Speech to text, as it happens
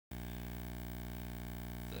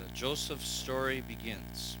Joseph's story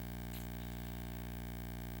begins.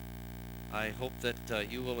 I hope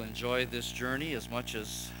that you will enjoy this journey as much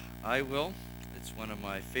as I will. It's one of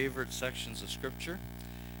my favorite sections of Scripture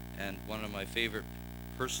and one of my favorite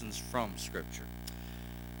persons from Scripture.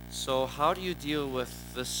 So how do you deal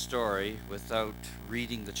with this story without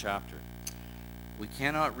reading the chapter? We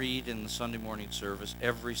cannot read in the Sunday morning service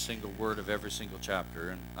every single word of every single chapter,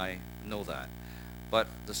 and I know that. But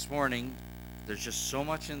this morning, there's just so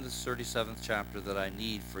much in this 37th chapter that I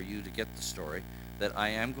need for you to get the story that I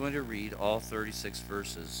am going to read all 36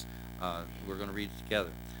 verses. We're going to read it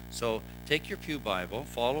together. So take your pew Bible,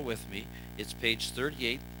 follow with me. It's page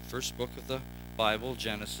 38, first book of the Bible,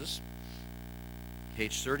 Genesis,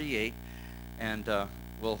 page 38, and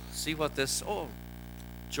we'll see what this... Oh,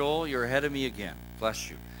 Joel, you're ahead of me again.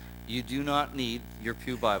 Bless you. You do not need your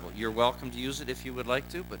pew Bible. You're welcome to use it if you would like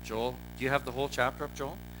to, but Joel, do you have the whole chapter up,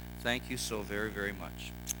 Joel? Thank you so very, very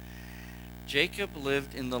much. Jacob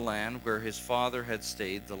lived in the land where his father had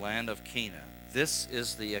stayed, the land of Canaan. This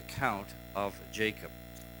is the account of Jacob.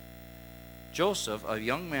 Joseph, a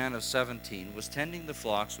young man of 17, was tending the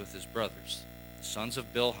flocks with his brothers, the sons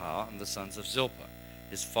of Bilhah and the sons of Zilpah,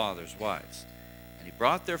 his father's wives. And he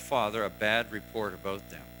brought their father a bad report about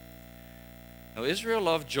them. Now Israel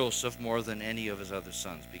loved Joseph more than any of his other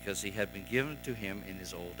sons, because he had been given to him in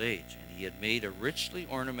his old age, and he had made a richly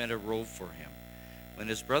ornamented robe for him. When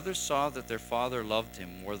his brothers saw that their father loved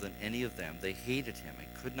him more than any of them, they hated him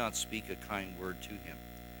and could not speak a kind word to him.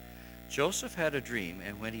 Joseph had a dream,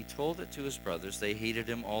 and when he told it to his brothers, they hated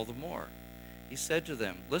him all the more. He said to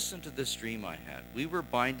them, "Listen to this dream I had. We were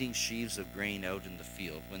binding sheaves of grain out in the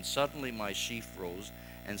field, when suddenly my sheaf rose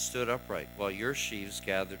and stood upright, while your sheaves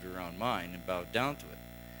gathered around mine and bowed down to it."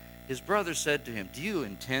 His brothers said to him, "Do you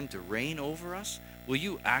intend to reign over us? Will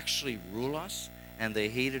you actually rule us?" And they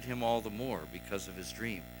hated him all the more because of his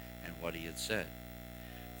dream and what he had said.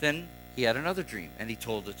 Then he had another dream, and he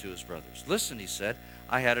told it to his brothers. "Listen," he said,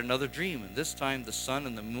 "I had another dream, and this time the sun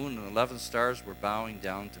and the moon and 11 stars were bowing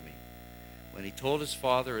down to me." When he told his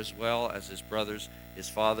father as well as his brothers, his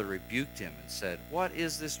father rebuked him and said, "What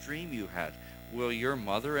is this dream you had? Will your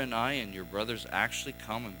mother and I and your brothers actually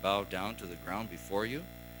come and bow down to the ground before you?"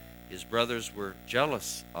 His brothers were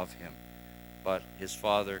jealous of him, but his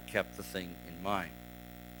father kept the thing in mind.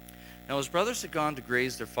 Now his brothers had gone to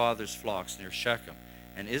graze their father's flocks near Shechem,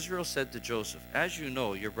 and Israel said to Joseph, "As you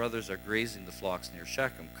know, your brothers are grazing the flocks near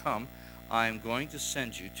Shechem. Come, I am going to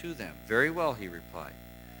send you to them." "Very well," he replied.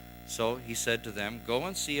 So he said to them, "Go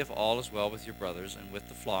and see if all is well with your brothers and with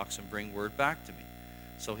the flocks, and bring word back to me."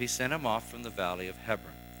 So he sent him off from the valley of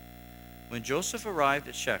Hebron. When Joseph arrived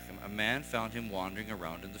at Shechem, a man found him wandering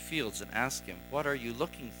around in the fields and asked him, "What are you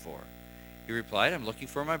looking for?" He replied, "I'm looking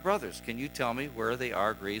for my brothers. Can you tell me where they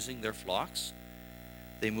are grazing their flocks?"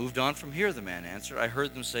 "They moved on from here," the man answered. "I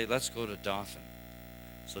heard them say, 'Let's go to Dothan.'"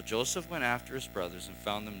 So Joseph went after his brothers and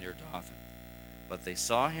found them near Dothan. But they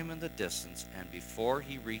saw him in the distance, and before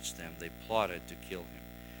he reached them, they plotted to kill him.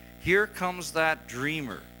 "Here comes that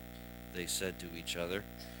dreamer," they said to each other.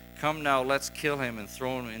 "Come now, let's kill him and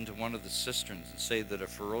throw him into one of the cisterns and say that a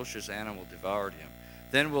ferocious animal devoured him.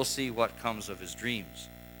 Then we'll see what comes of his dreams."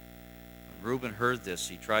 When Reuben heard this,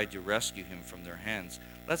 he tried to rescue him from their hands.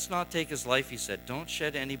 "Let's not take his life," he said. "Don't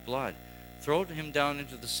shed any blood. Throw him down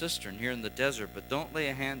into the cistern here in the desert, but don't lay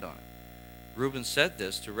a hand on him." Reuben said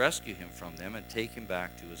this to rescue him from them and take him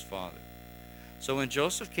back to his father. So when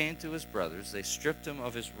Joseph came to his brothers, they stripped him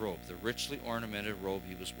of his robe, the richly ornamented robe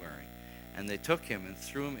he was wearing, and they took him and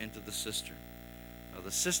threw him into the cistern. Now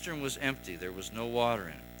the cistern was empty, there was no water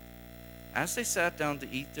in it. As they sat down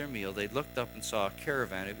to eat their meal, they looked up and saw a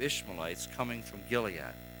caravan of Ishmaelites coming from Gilead.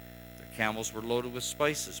 Their camels were loaded with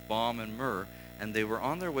spices, balm, and myrrh, and they were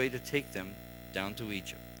on their way to take them down to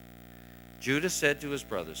Egypt. Judah said to his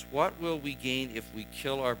brothers, "What will we gain if we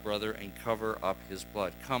kill our brother and cover up his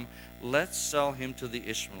blood? Come, let's sell him to the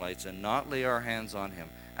Ishmaelites and not lay our hands on him.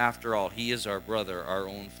 After all, he is our brother, our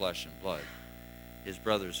own flesh and blood." His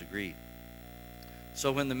brothers agreed.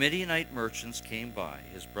 So when the Midianite merchants came by,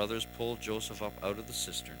 his brothers pulled Joseph up out of the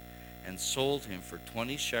cistern and sold him for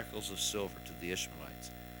 20 shekels of silver to the Ishmaelites,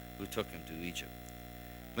 who took him to Egypt.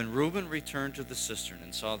 When Reuben returned to the cistern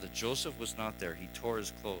and saw that Joseph was not there, he tore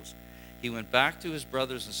his clothes. He went back to his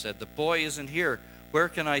brothers and said, "The boy isn't here. Where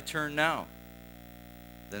can I turn now?"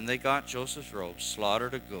 Then they got Joseph's robe,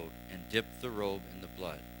 slaughtered a goat, and dipped the robe in the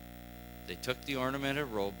blood. They took the ornamented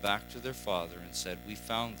robe back to their father and said, "We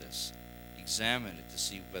found this. Examine it to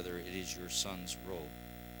see whether it is your son's robe."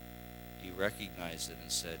 He recognized it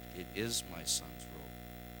and said, "It is my son's robe.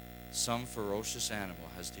 Some ferocious animal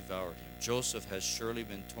has devoured him. Joseph has surely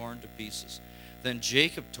been torn to pieces, Then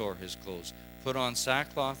Jacob tore his clothes, put on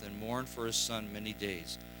sackcloth, and mourned for his son many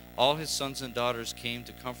days. All his sons and daughters came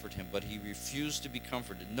to comfort him, but he refused to be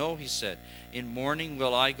comforted. No, he said, in mourning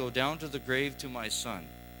will I go down to the grave to my son.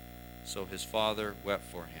 So his father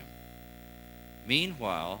wept for him.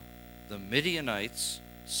 Meanwhile, the Midianites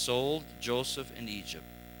sold Joseph in Egypt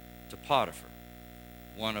to Potiphar,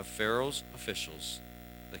 one of Pharaoh's officials,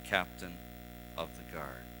 the captain of the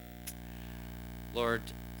guard. Lord,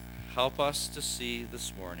 help us to see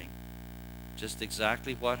this morning just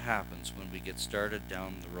exactly what happens when we get started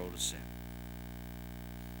down the road of sin.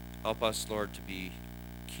 Help us, Lord, to be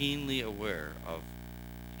keenly aware of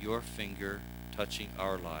your finger touching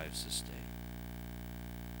our lives this day.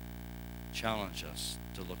 Challenge us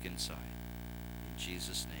to look inside. In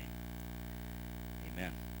Jesus' name,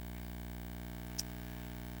 amen.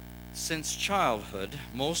 Since childhood,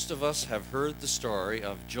 most of us have heard the story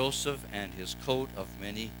of Joseph and his coat of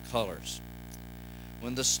many colors.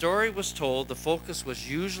 When the story was told, the focus was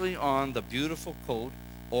usually on the beautiful coat,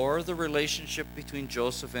 or the relationship between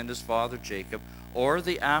Joseph and his father Jacob, or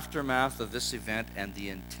the aftermath of this event and the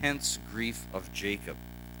intense grief of Jacob.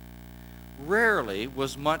 Rarely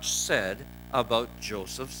was much said about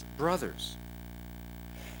Joseph's brothers.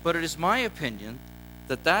 But it is my opinion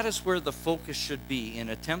that that is where the focus should be in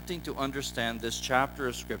attempting to understand this chapter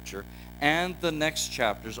of Scripture and the next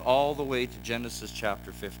chapters all the way to Genesis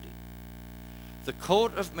chapter 50. The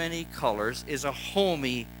coat of many colors is a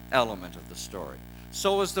homey element of the story.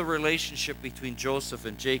 So is the relationship between Joseph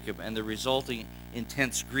and Jacob and the resulting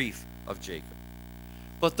intense grief of Jacob.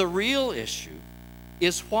 But the real issue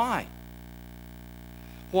is why.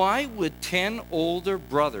 Why would 10 older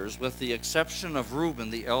brothers, with the exception of Reuben,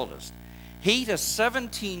 the eldest, hate a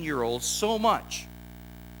 17-year-old so much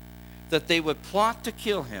that they would plot to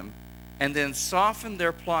kill him and then soften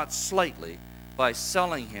their plot slightly by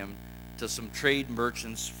selling him to some trade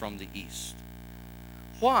merchants from the east?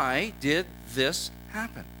 Why did this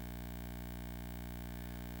happen?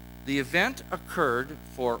 The event occurred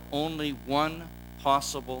for only one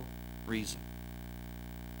possible reason: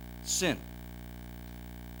 sin.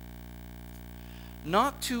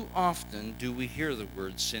 Not too often do we hear the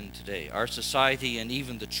word sin today. Our society and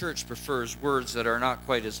even the church prefers words that are not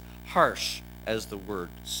quite as harsh as the word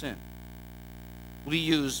sin. We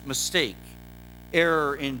use mistake,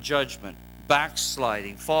 error in judgment,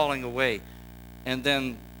 backsliding, falling away, and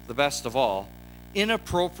then, the best of all,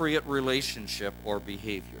 inappropriate relationship or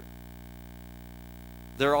behavior.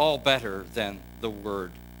 They're all better than the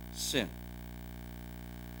word sin.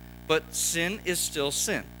 But sin is still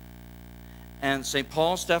sin. And St.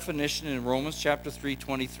 Paul's definition in Romans chapter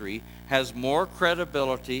 3:23 has more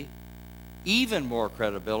credibility, even more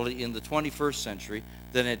credibility in the 21st century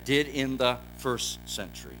than it did in the first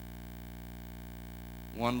century.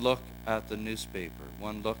 One look at the newspaper,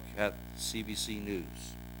 one look at CBC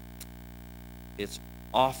News. It's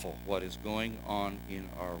awful what is going on in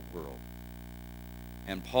our world.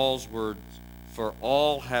 And Paul's words, "For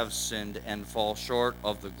all have sinned and fall short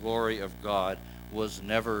of the glory of God," was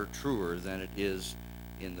never truer than it is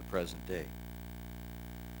in the present day.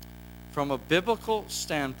 From a biblical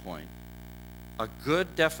standpoint, a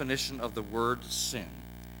good definition of the word sin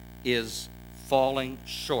is falling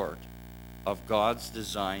short of God's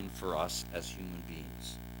design for us as human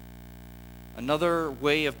beings. Another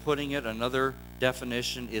way of putting it, another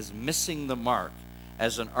definition, is missing the mark,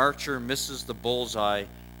 as an archer misses the bullseye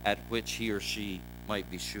at which he or she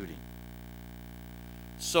might be shooting.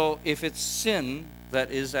 So if it's sin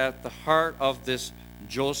that is at the heart of this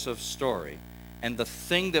Joseph story and the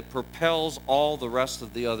thing that propels all the rest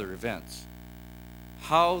of the other events,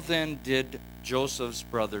 how then did Joseph's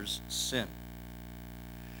brothers sin?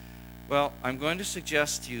 Well, I'm going to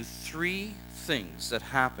suggest to you three things that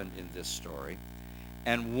happened in this story,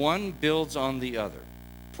 and one builds on the other.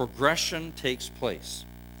 Progression takes place.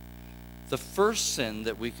 The first sin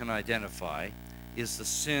that we can identify is the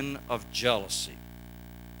sin of jealousy.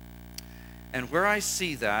 And where I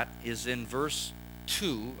see that is in verse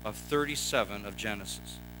 2 of 37 of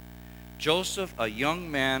Genesis. Joseph, a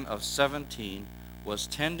young man of 17, was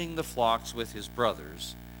tending the flocks with his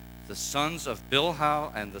brothers, the sons of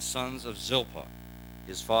Bilhah and the sons of Zilpah,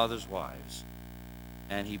 his father's wives,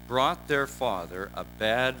 and he brought their father a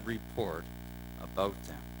bad report about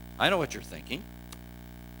them. I know what you're thinking.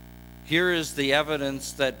 Here is the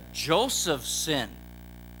evidence that Joseph sinned,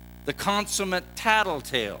 the consummate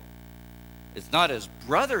tattletale. It's not his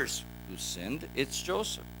brothers who sinned, it's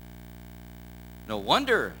Joseph. No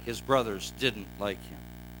wonder his brothers didn't like him.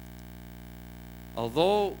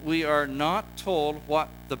 Although we are not told what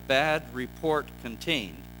the bad report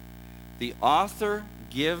contained, the author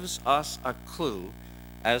gives us a clue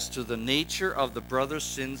as to the nature of the brothers'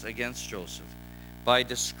 sins against Joseph by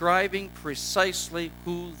describing precisely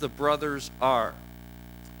who the brothers are.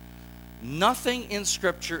 Nothing in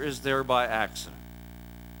Scripture is there by accident.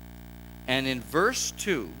 And in verse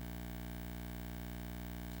 2,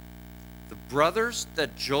 the brothers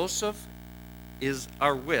that Joseph is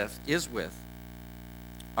with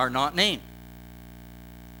are not named,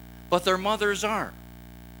 but their mothers are.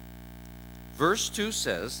 Verse 2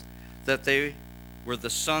 says that they were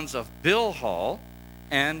the sons of Bilhah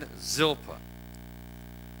and Zilpah.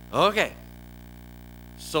 Okay,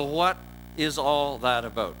 so what is all that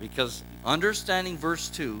about? Because understanding verse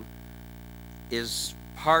 2 is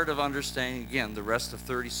part of understanding, again, the rest of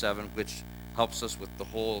 37, which helps us with the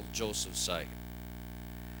whole Joseph saga.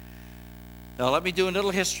 Now let me do a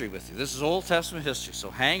little history with you. This is Old Testament history,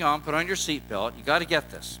 so hang on, put on your seatbelt. You got to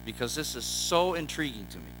get this, because this is so intriguing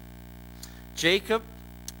to me. Jacob,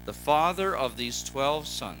 the father of these 12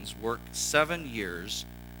 sons, worked 7 years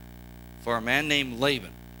for a man named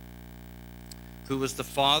Laban, who was the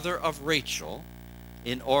father of Rachel,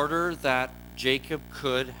 in order that Jacob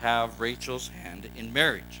could have Rachel's hand in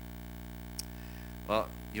marriage. Well,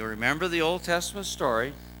 you remember the Old Testament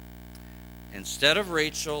story. Instead of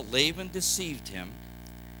Rachel, Laban deceived him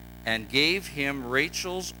and gave him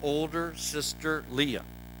Rachel's older sister Leah.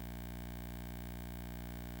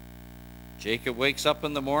 Jacob wakes up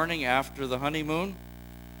in the morning after the honeymoon,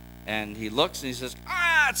 and he looks and he says,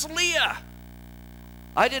 it's Leah.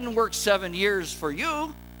 I didn't work 7 years for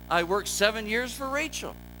you. I worked 7 years for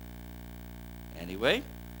Rachel. Anyway,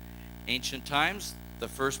 ancient times, the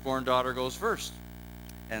firstborn daughter goes first.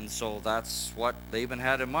 And so that's what Laban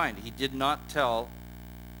had in mind. He did not tell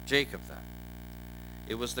Jacob that.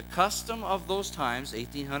 It was the custom of those times,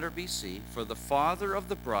 1800 BC, for the father of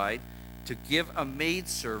the bride to give a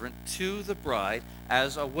maidservant to the bride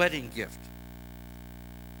as a wedding gift.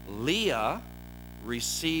 Leah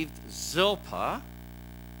received Zilpah.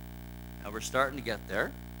 Now we're starting to get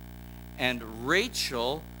there. And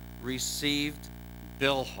Rachel received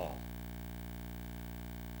Bilhah.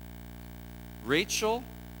 Rachel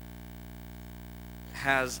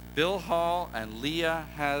has Bilhah and Leah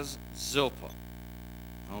has Zilpah.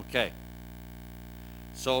 Okay.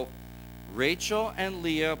 So Rachel and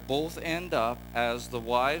Leah both end up as the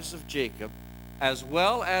wives of Jacob, as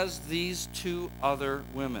well as these 2 other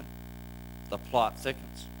women. The plot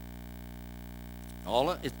thickens.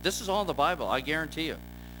 This is all in the Bible, I guarantee you.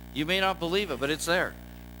 You may not believe it, but it's there.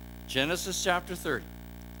 Genesis chapter 30.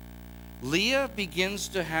 Leah begins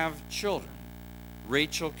to have children.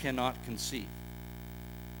 Rachel cannot conceive.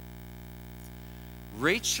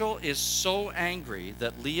 Rachel is so angry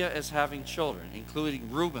that Leah is having children, including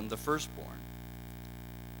Reuben, the firstborn,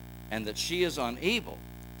 and that she is unable,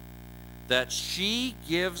 that she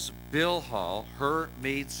gives Bilhah, her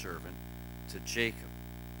maidservant, to Jacob.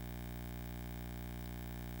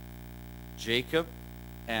 Jacob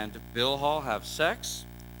and Bilhah have sex,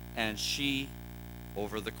 and she,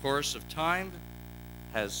 over the course of time,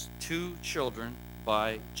 has 2 children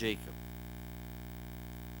by Jacob,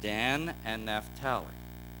 Dan and Naphtali.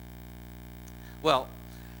 Well,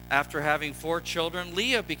 after having 4 children,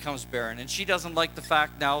 Leah becomes barren, and she doesn't like the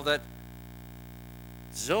fact now that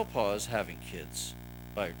Zilpah is having kids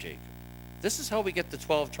by Jacob. This is how we get the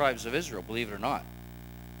 12 tribes of Israel, believe it or not.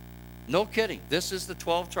 No kidding. This is the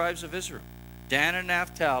 12 tribes of Israel. Dan and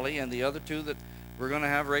Naphtali, and the other 2 that we're going to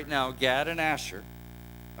have right now, Gad and Asher,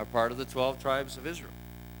 are part of the 12 tribes of Israel.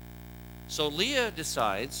 So Leah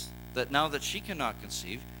decides that now that she cannot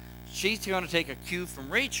conceive, she's going to take a cue from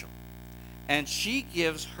Rachel. And she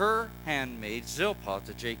gives her handmaid Zilpah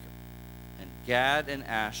to Jacob. And Gad and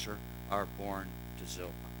Asher are born to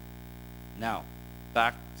Zilpah. Now,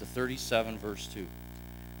 back to 37 verse 2.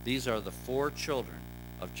 These are the 4 children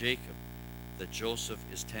of Jacob that Joseph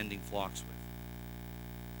is tending flocks with.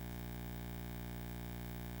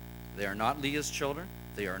 They are not Leah's children.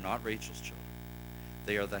 They are not Rachel's children.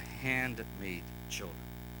 They are the handmaid children.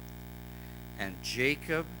 And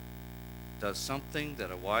Jacob does something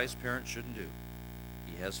that a wise parent shouldn't do.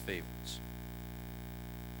 He has favorites.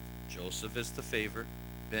 Joseph is the favorite.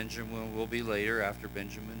 Benjamin will be later, after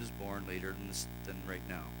Benjamin is born, later than right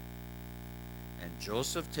now. And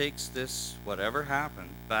Joseph takes this, whatever happened,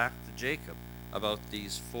 back to Jacob about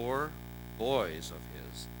these 4 boys of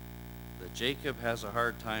his that Jacob has a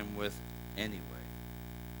hard time with anyway.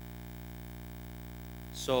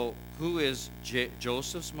 So, who is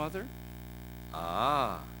Joseph's mother?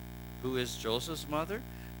 Who is Joseph's mother?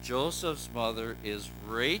 Joseph's mother is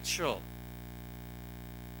Rachel.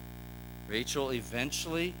 Rachel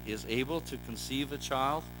eventually is able to conceive a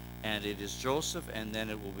child and it is Joseph, and then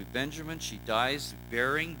it will be Benjamin. She dies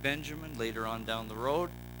bearing Benjamin later on down the road.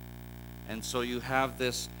 And so you have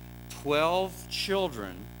this 12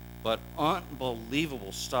 children, but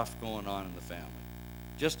unbelievable stuff going on in the family.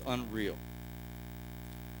 Just unreal.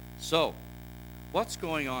 So, what's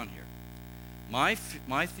going on here? My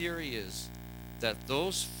theory is that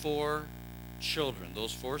those 4 children,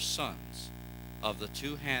 those 4 sons of the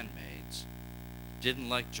 2 handmaids, didn't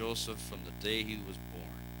like Joseph from the day he was born.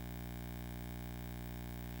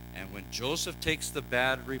 And when Joseph takes the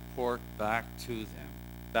bad report back to them,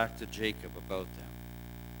 back to Jacob about them,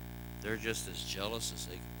 they're just as jealous as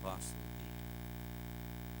they can possibly be.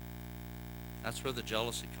 That's where the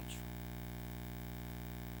jealousy comes from.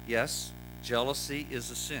 Yes, jealousy is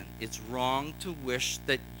a sin. It's wrong to wish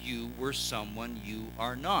that you were someone you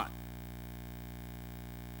are not.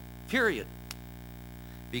 Period.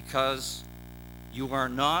 Because you are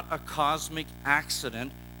not a cosmic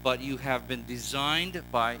accident, but you have been designed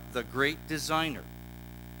by the great designer.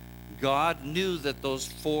 God knew that those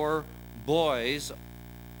 4 boys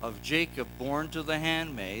of Jacob, born to the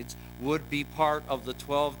handmaids, would be part of the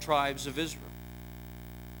 12 tribes of Israel.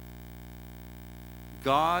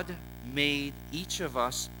 God made each of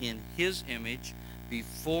us in his image.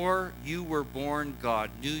 Before you were born, God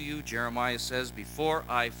knew you. Jeremiah says, before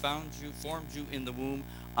I formed you in the womb,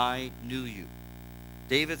 I knew you.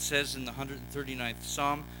 David says in the 139th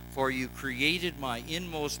Psalm, for you created my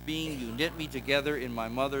inmost being, you knit me together in my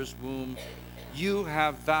mother's womb. You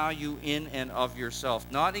have value in and of yourself,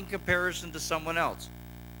 not in comparison to someone else.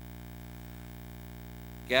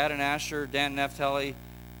 Gad and Asher, Dan and Naphtali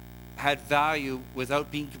had value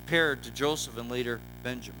without being compared to Joseph and later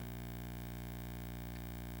Benjamin.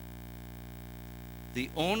 The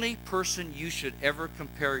only person you should ever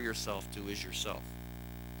compare yourself to is yourself.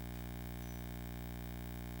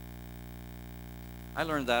 I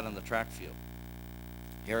learned that on the track field.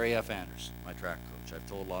 Harry F. Anderson, my track coach. I've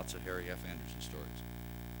told lots of Harry F. Anderson stories.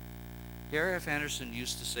 Harry F. Anderson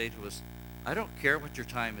used to say to us, I don't care what your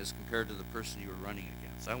time is compared to the person you were running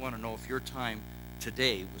against. I want to know if your time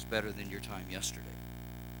today was better than your time yesterday.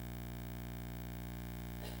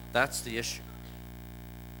 That's the issue.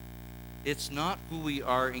 It's not who we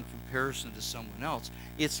are in comparison to someone else.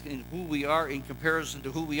 It's in who we are in comparison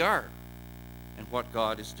to who we are and what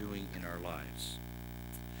God is doing in our lives.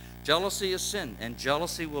 Jealousy is sin, and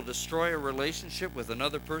jealousy will destroy a relationship with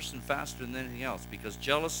another person faster than anything else, because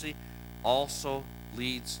jealousy also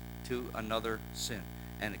leads to another sin.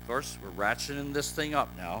 And of course, we're ratcheting this thing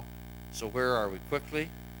up now. So where are we? Quickly,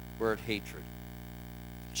 we're at hatred.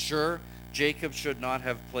 Sure, Jacob should not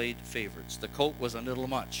have played favorites. The coat was a little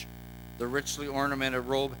much. The richly ornamented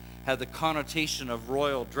robe had the connotation of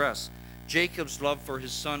royal dress. Jacob's love for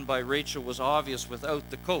his son by Rachel was obvious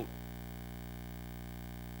without the coat.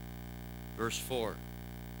 Verse 4,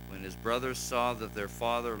 when his brothers saw that their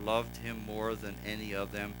father loved him more than any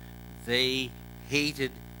of them, they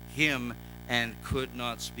hated him and could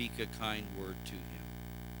not speak a kind word to him.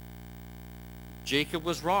 Jacob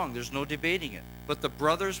was wrong. There's no debating it. But the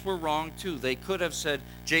brothers were wrong too. They could have said,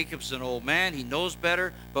 Jacob's an old man, he knows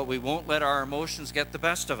better, but we won't let our emotions get the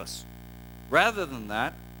best of us. Rather than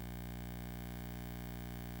that,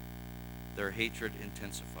 their hatred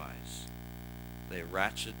intensifies. They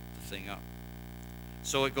ratchet the thing up.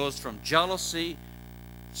 So it goes from jealousy,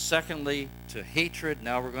 secondly, to hatred.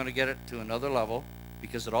 Now we're going to get it to another level,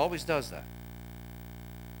 because it always does that.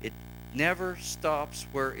 It never stops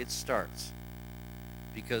where it starts,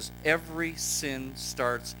 because every sin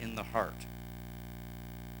starts in the heart.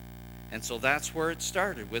 And so that's where it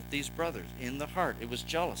started with these brothers, in the heart. It was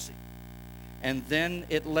jealousy. And then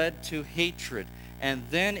it led to hatred. And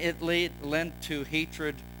then it led to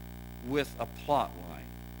hatred with a plot line.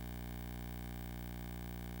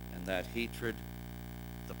 And that hatred,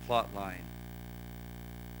 the plot line,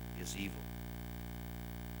 is evil.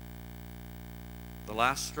 The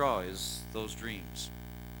last straw is those dreams.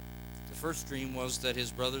 The first dream was that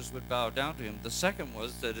his brothers would bow down to him. The second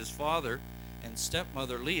was that his father and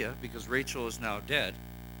stepmother Leah, because Rachel is now dead,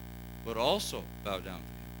 would also bow down to him.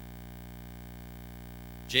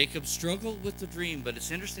 Jacob struggled with the dream, but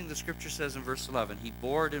it's interesting the scripture says in verse 11, he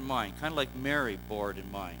bore it in mind, kind of like Mary bore it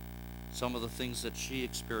in mind. Some of the things that she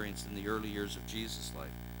experienced in the early years of Jesus'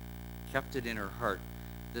 life. Kept it in her heart.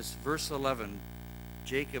 This verse 11,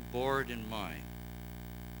 Jacob bore it in mind.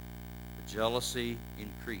 The jealousy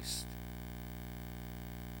increased.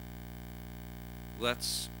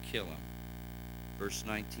 Let's kill him. Verse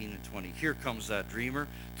 19 and 20. Here comes that dreamer.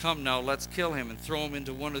 Come now, let's kill him and throw him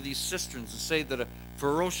into one of these cisterns and say that a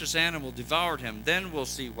ferocious animal devoured him. Then we'll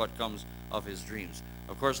see what comes of his dreams.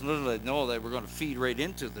 Of course, little did they know that we're going to feed right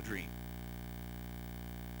into the dream.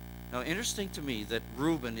 Now, interesting to me that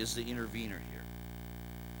Reuben is the intervener here,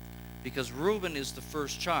 because Reuben is the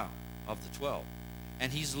first child of the 12,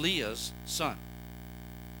 and he's Leah's son.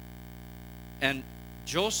 And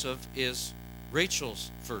Joseph is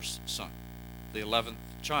Rachel's first son, the 11th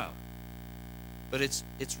child. But it's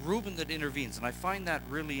Reuben that intervenes, and I find that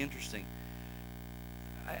really interesting.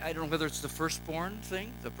 I don't know whether it's the firstborn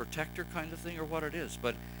thing, the protector kind of thing, or what it is,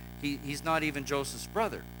 but he's not even Joseph's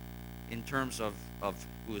brother in terms of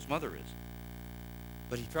who his mother is.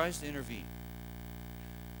 But he tries to intervene.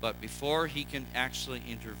 But before he can actually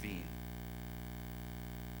intervene,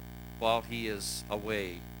 while he is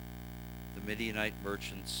away, the Midianite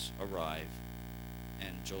merchants arrive,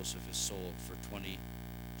 and Joseph is sold for 20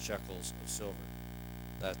 shekels of silver.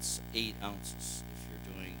 That's 8 ounces. If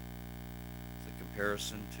you're doing the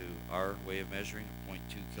comparison to our way of measuring, 0.2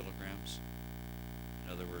 kilograms.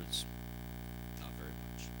 In other words, not very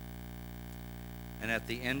much. And at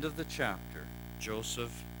the end of the chapter,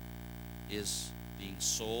 Joseph is being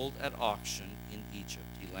sold at auction in Egypt.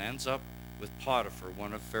 He lands up with Potiphar,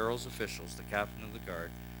 one of Pharaoh's officials, the captain of the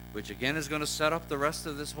guard, which again is going to set up the rest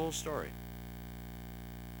of this whole story.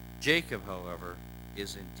 Jacob, however,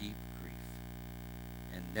 is in deep grief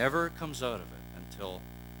and never comes out of it until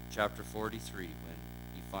chapter 43, when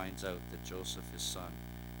he finds out that Joseph, his son,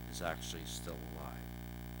 is actually still alive.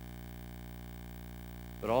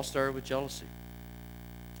 But all started with jealousy.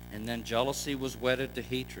 And then jealousy was wedded to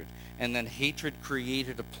hatred. And then hatred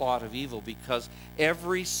created a plot of evil, because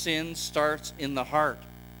every sin starts in the heart.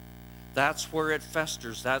 That's where it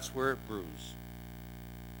festers. That's where it brews.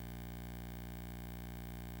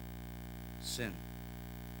 Sin.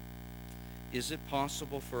 Is it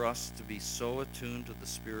possible for us to be so attuned to the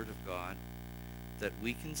Spirit of God that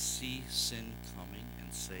we can see sin coming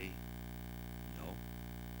and say no?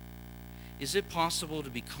 Is it possible to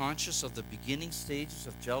be conscious of the beginning stages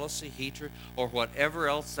of jealousy, hatred, or whatever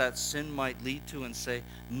else that sin might lead to and say,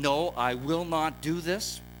 no, I will not do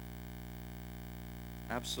this?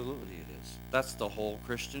 Absolutely it is. That's the whole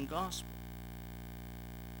Christian gospel.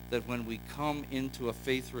 That when we come into a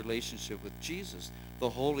faith relationship with Jesus, the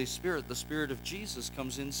Holy Spirit, the Spirit of Jesus,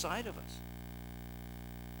 comes inside of us.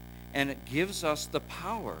 And it gives us the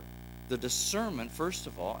power, the discernment, first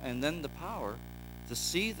of all, and then the power to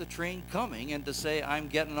see the train coming and to say, I'm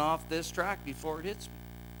getting off this track before it hits me.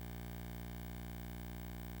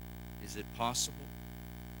 Is it possible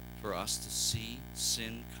for us to see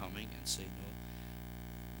sin coming and say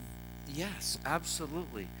no? Yes,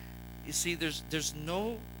 absolutely. You see, there's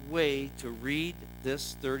no way to read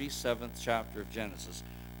this 37th chapter of Genesis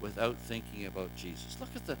without thinking about Jesus. Look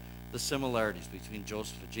at the similarities between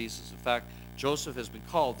Joseph and Jesus. In fact, Joseph has been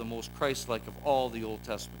called the most Christ-like of all the Old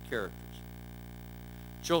Testament characters.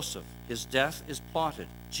 Joseph, his death is plotted.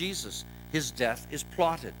 Jesus, his death is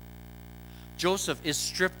plotted. Joseph is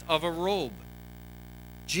stripped of a robe.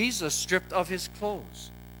 Jesus stripped of his clothes.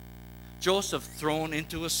 Joseph thrown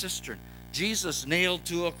into a cistern. Jesus nailed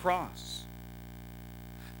to a cross.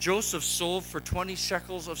 Joseph sold for 20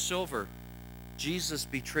 shekels of silver. Jesus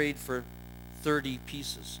betrayed for 30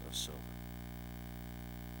 pieces of silver.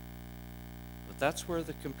 But that's where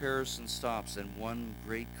the comparison stops, and one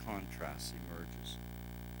great contrast emerges.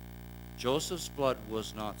 Joseph's blood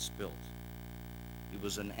was not spilt. It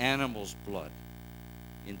was an animal's blood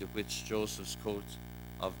into which Joseph's coat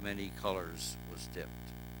of many colors was dipped.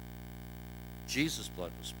 Jesus'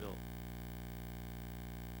 blood was spilled.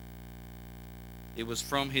 It was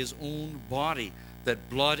from his own body that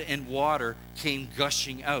blood and water came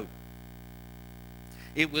gushing out.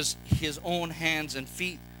 It was his own hands and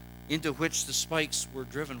feet into which the spikes were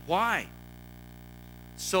driven. Why?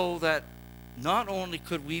 So that not only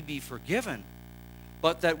could we be forgiven,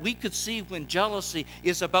 but that we could see when jealousy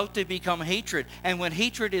is about to become hatred, and when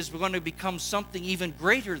hatred is going to become something even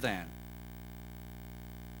greater than.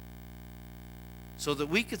 So that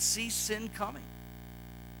we could see sin coming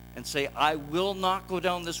and say, I will not go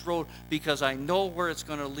down this road because I know where it's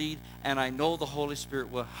going to lead, and I know the Holy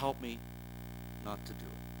Spirit will help me not to do it.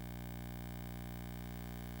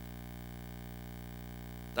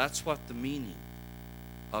 That's what the meaning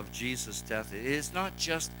of Jesus' death is. It is not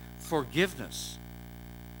just forgiveness.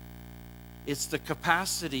 It's the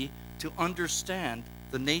capacity to understand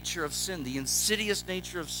the nature of sin, the insidious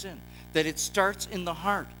nature of sin, that it starts in the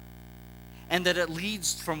heart, and that it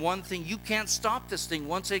leads from one thing. You can't stop this thing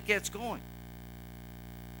once it gets going.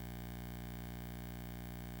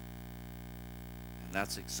 And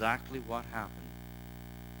that's exactly what happened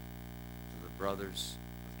to the brothers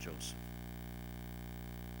of Joseph.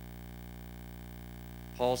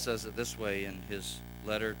 Paul says it this way in his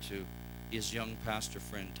letter to his young pastor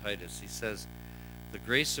friend Titus. He says, the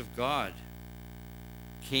grace of God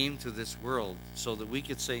came to this world so that we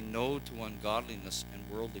could say no to ungodliness and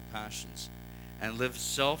worldly passions and live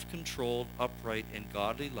self-controlled, upright, and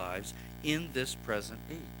godly lives in this present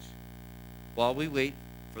age, while we wait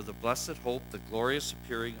for the blessed hope, the glorious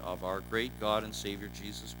appearing of our great God and Savior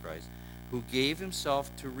Jesus Christ, who gave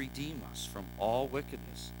himself to redeem us from all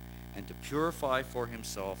wickedness and to purify for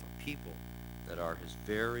himself a people that are his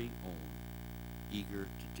very own, eager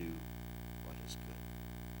to do what is good.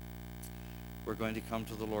 We're going to come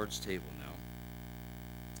to the Lord's table now.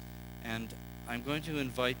 And I'm going to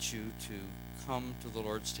invite you to come to the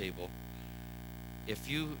Lord's table. If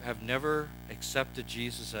you have never accepted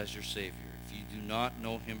Jesus as your Savior, if you do not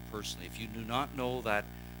know him personally, if you do not know that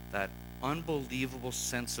unbelievable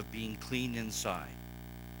sense of being clean inside,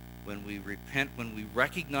 when we repent, when we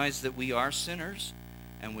recognize that we are sinners,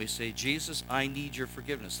 and we say, Jesus, I need your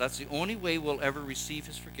forgiveness. That's the only way we'll ever receive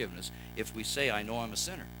his forgiveness, if we say, I know I'm a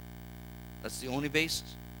sinner. That's the only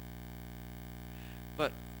basis.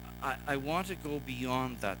 But I want to go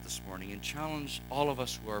beyond that this morning and challenge all of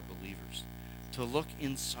us who are believers to look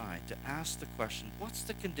inside, to ask the question, what's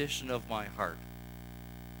the condition of my heart?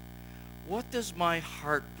 What does my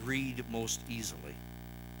heart breed most easily?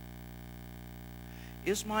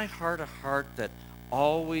 Is my heart a heart that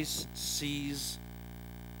always sees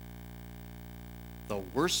the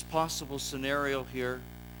worst possible scenario here,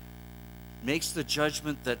 makes the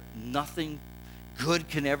judgment that nothing good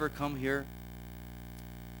can ever come here?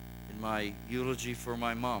 In my eulogy for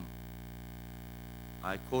my mom,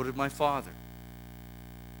 I quoted my father,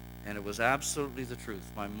 and it was absolutely the truth.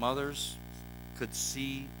 My mother's could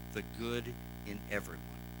see the good in everyone.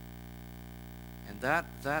 And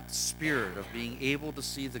that spirit of being able to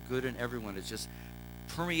see the good in everyone has just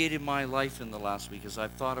permeated my life in the last week as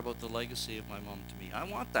I've thought about the legacy of my mom to me. I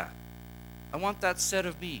want that. I want that said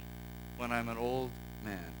of me when I'm an old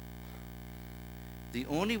man. The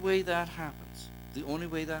only way that happens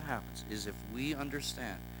is if we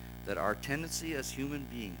understand that our tendency as human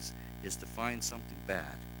beings is to find something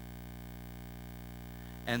bad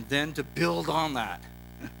and then to build on that.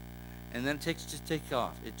 And then to take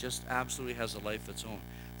off. It just absolutely has a life of its own.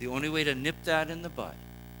 The only way to nip that in the bud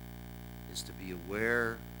is to be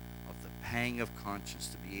aware of the pang of conscience,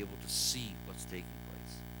 to be able to see what's taking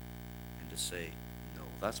place, and to say, no.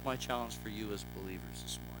 That's my challenge for you as believers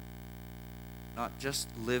this morning. Not just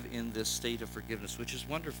live in this state of forgiveness, which is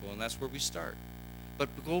wonderful, and that's where we start. But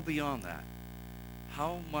go beyond that.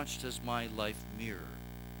 How much does my life mirror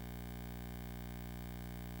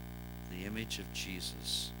the image of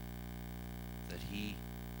Jesus that he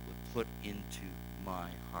would put into my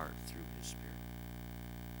heart through his Spirit?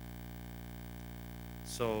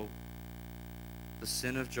 So, the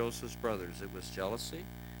sin of Joseph's brothers, it was jealousy,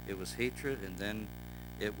 it was hatred, and then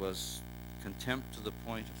it was contempt to the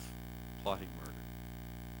point of plotting murder.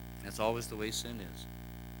 That's always the way sin is.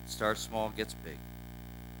 It starts small, gets big.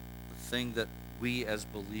 The thing that we as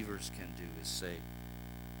believers can do is say,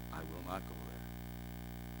 I will not go there.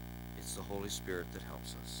 It's the Holy Spirit that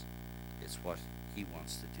helps us. It's what he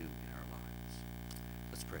wants to do in our lives.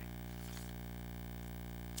 Let's pray.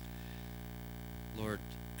 Lord,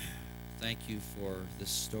 thank you for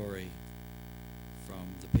this story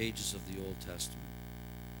from the pages of the Old Testament.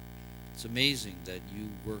 It's amazing that you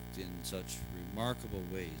worked in such remarkable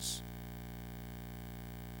ways,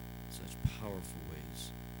 such powerful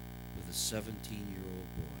ways, with a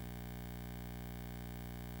 17-year-old boy.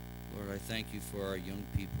 Lord, I thank you for our young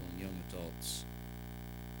people and young adults.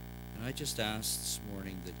 And I just ask this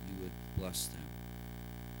morning that you would bless them,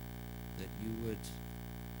 that you would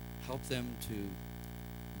help them to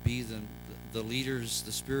be the leaders,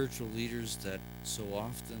 the spiritual leaders that so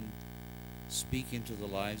often speak into the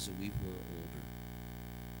lives of we who are older,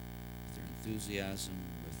 with their enthusiasm,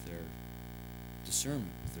 with their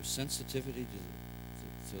discernment, with their sensitivity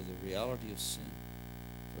to the reality of sin,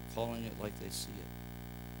 for calling it like they see it.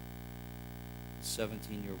 A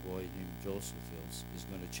 17-year-old boy named Joseph is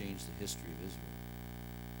going to change the history of Israel.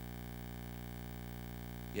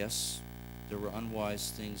 Yes, there were unwise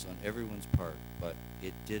things on everyone's part, but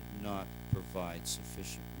it did not provide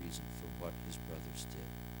sufficient reason for what his brothers did.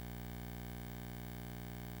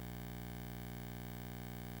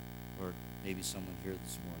 Lord, maybe someone here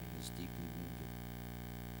this morning is deeply wounded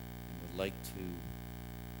and would like to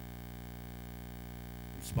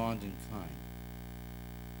respond in kind.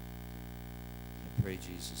 I pray,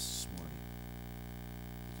 Jesus, this morning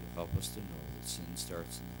that you'll help us to know that sin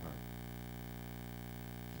starts in the heart,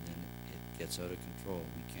 and then it gets out of control.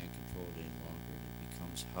 We can't control it any longer, and it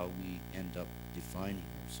becomes how we end up defining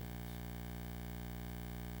ourselves.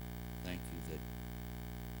 Thank you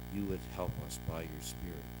that you would help us by your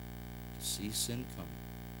Spirit to see sin coming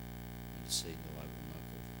and to say, no, I will not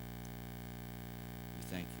go there. We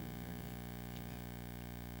thank you and